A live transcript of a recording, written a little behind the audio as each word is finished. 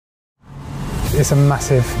It's a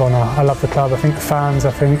massive honour. I love the club. I think the fans, I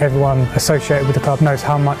think everyone associated with the club knows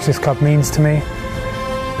how much this club means to me.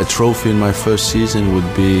 A trophy in my first season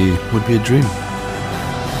would be a dream.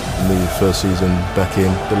 The first season back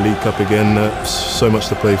in the League Cup again, so much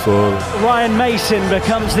to play for. Ryan Mason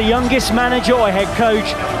becomes the youngest manager or head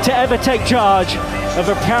coach to ever take charge of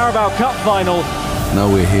a Carabao Cup final.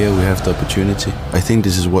 Now we're here, we have the opportunity. I think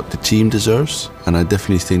this is what the team deserves, and I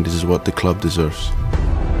definitely think this is what the club deserves.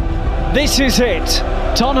 This is it.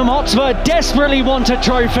 Tottenham Hotspur desperately want a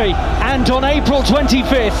trophy, and on April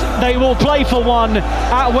 25th they will play for one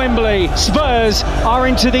at Wembley. Spurs are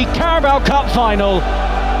into the Carabao Cup final.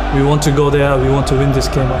 We want to go there, we want to win this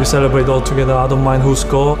game. We celebrate all together. I don't mind who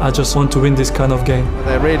scores, I just want to win this kind of game.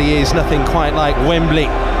 There really is nothing quite like Wembley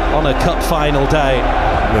on a cup final day.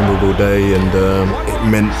 Memorable day, and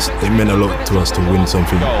it meant a lot to us to win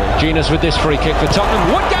something. Gina's with this free kick for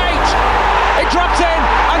Tottenham. Woodgate! It drops in,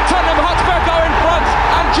 and Tottenham Hotspur go in front,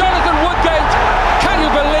 and Jonathan Woodgate, can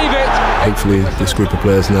you believe it? Hopefully this group of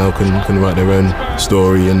players now can write their own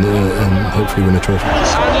story and hopefully win a trophy. And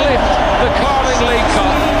lift the Carling League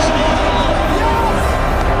Cup.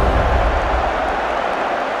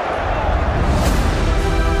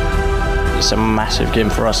 It's a massive game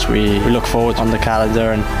for us. We look forward on the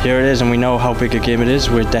calendar, and here it is, and we know how big a game it is.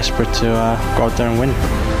 We're desperate to go out there and win.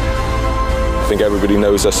 I think everybody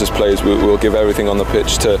knows us as players. We'll give everything on the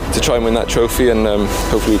pitch to try and win that trophy, and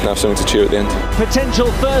hopefully we can have something to cheer at the end. Potential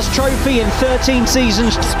first trophy in 13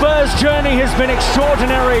 seasons. Spurs' journey has been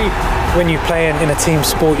extraordinary. When you play in a team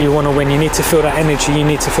sport, you want to win. You need to feel that energy, you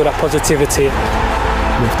need to feel that positivity.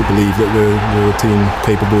 We have to believe that we're a team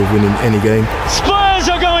capable of winning any game. Spurs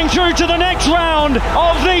are going through to the next round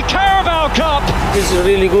of the Carabao Cup. It's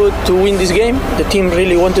really good to win this game. The team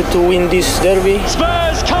really wanted to win this derby.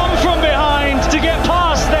 Spurs come from behind to get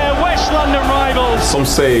past their West London rivals. Some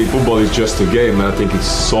say football is just a game, and I think it's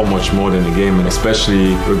so much more than a game, and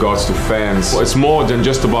especially regards to fans. It's more than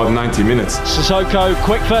just about 90 minutes. Sissoko,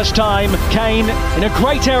 quick first time. Kane in a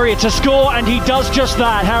great area to score, and he does just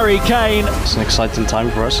that. Harry Kane. It's an exciting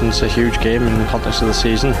time for us, and it's a huge game in the context of the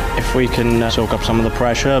season. If we can soak up some of the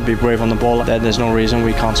pressure, be brave on the ball, then there's no reason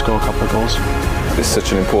we can't score a couple of goals. It's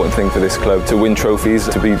such an important thing for this club. To win trophies,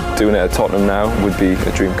 to be doing it at Tottenham now would be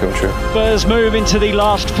a dream come true. Spurs move into the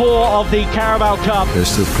last four of the Carabao Cup. There's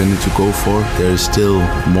still plenty to go for. There is still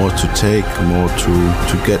more to take, more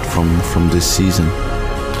to get from this season.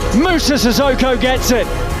 Moussa Sissoko gets it.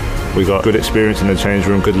 We got good experience in the change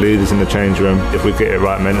room, good leaders in the change room. If we get it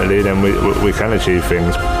right mentally, then we can achieve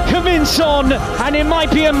things. Commits on, and it might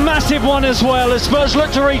be a massive one as well as Spurs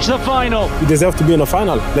look to reach the final. We deserve to be in the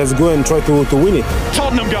final. Let's go and try to win it.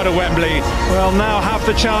 Tottenham go to Wembley. Well, now have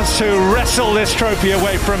the chance to wrestle this trophy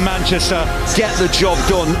away from Manchester. Get the job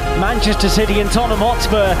done. Manchester City and Tottenham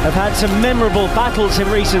Hotspur have had some memorable battles in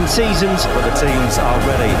recent seasons. But the teams are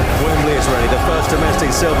ready. Wembley is ready. The first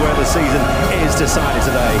domestic silverware of the season is decided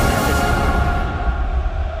today.